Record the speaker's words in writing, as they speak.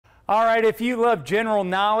All right, if you love general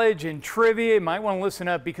knowledge and trivia, you might want to listen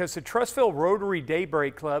up because the Trussville Rotary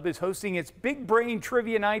Daybreak Club is hosting its Big Brain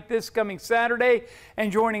Trivia Night this coming Saturday.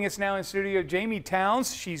 And joining us now in studio, Jamie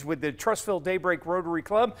Towns. She's with the Trussville Daybreak Rotary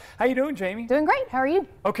Club. How you doing, Jamie? Doing great. How are you?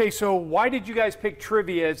 Okay, so why did you guys pick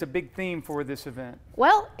trivia as a big theme for this event?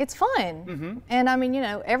 Well, it's fun. And I mean, you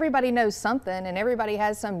know, everybody knows something and everybody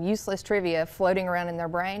has some useless trivia floating around in their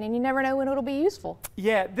brain and you never know when it'll be useful.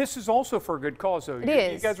 Yeah, this is also for a good cause, though. It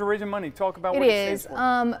is. You guys are raising money. Talk about what it stands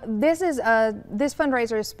for. This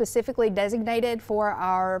fundraiser is specifically designated for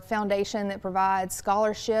our foundation that provides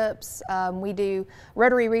scholarships. We do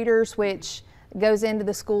Rotary Readers, which goes into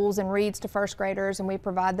the schools and reads to first graders, and we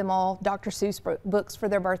provide them all Dr. Seuss books for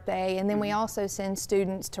their birthday. And then we also send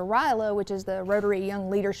students to RILA, which is the Rotary Young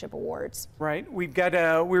Leadership Awards. Right. We've got,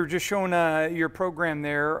 we were just showing your program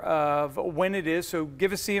there of when it is, so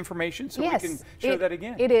give us the information so we can show that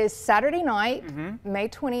again. It is Saturday night, May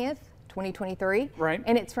 20th. 2023. Right.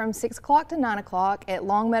 And it's from 6 o'clock to 9 o'clock at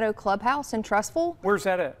Longmeadow Clubhouse in Trussville. Where's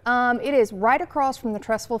that at? It is right across from the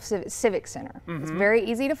Trussville Civic Center. It's very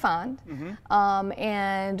easy to find.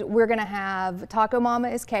 And we're going to have Taco Mama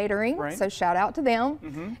is catering, so shout out to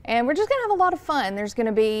them. And we're just going to have a lot of fun. There's going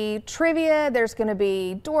to be trivia, there's going to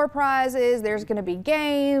be door prizes, there's going to be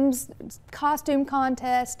games, costume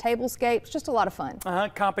contests, tablescapes, just a lot of fun.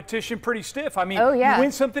 Competition pretty stiff. I mean, you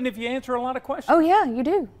win something if you answer a lot of questions. Oh yeah, you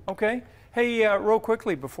do. Okay. Hey, real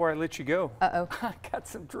quickly before I let you go. Uh-oh. I got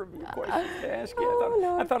some trivia questions to ask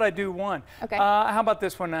you. I thought I'd do one. Okay. How about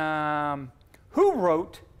this one? Who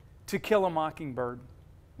wrote To Kill a Mockingbird?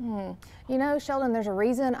 You know, Sheldon, there's a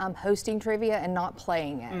reason I'm hosting trivia and not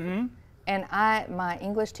playing it. And my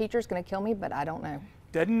English teacher's going to kill me, but I don't know.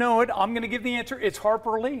 Doesn't know it. I'm going to give the answer. It's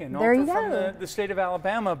Harper Lee, an author from the state of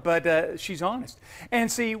Alabama, but she's honest.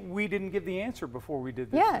 And see, we didn't give the answer before we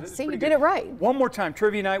did this. Yeah, see, you did it right. One more time,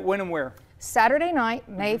 trivia night, when and where? Saturday night,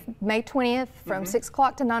 May 20th, from 6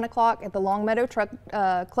 o'clock to 9 o'clock at the Longmeadow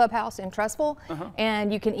Clubhouse in Trussville.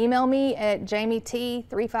 And you can email me at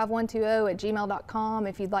jamiet35120@gmail.com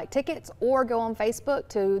if you'd like tickets, or go on Facebook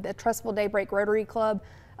to the Trussville Daybreak Rotary Club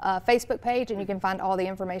Facebook page, and you can find all the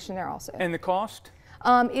information there also. And the cost?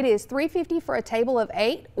 It is $350 for a table of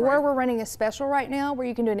 8, or we're running a special right now where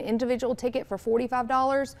you can do an individual ticket for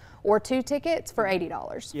 $45 or 2 tickets for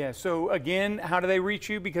 $80. Yeah, so again, how do they reach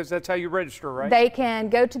you? Because that's how you register, right? They can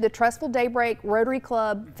go to the Trussville Daybreak Rotary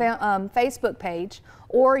Club Facebook page,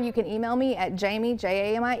 or you can email me at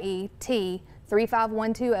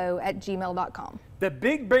jamiet35120@gmail.com. The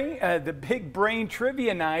Big Brain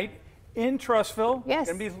Trivia Night in Trussville. Yes.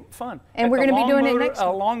 It's going to be fun. And we're going to be doing it next year.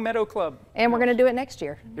 Longmeadow Club. And we're going to do it next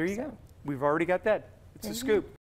year. There you go. We've already got that. It's a scoop.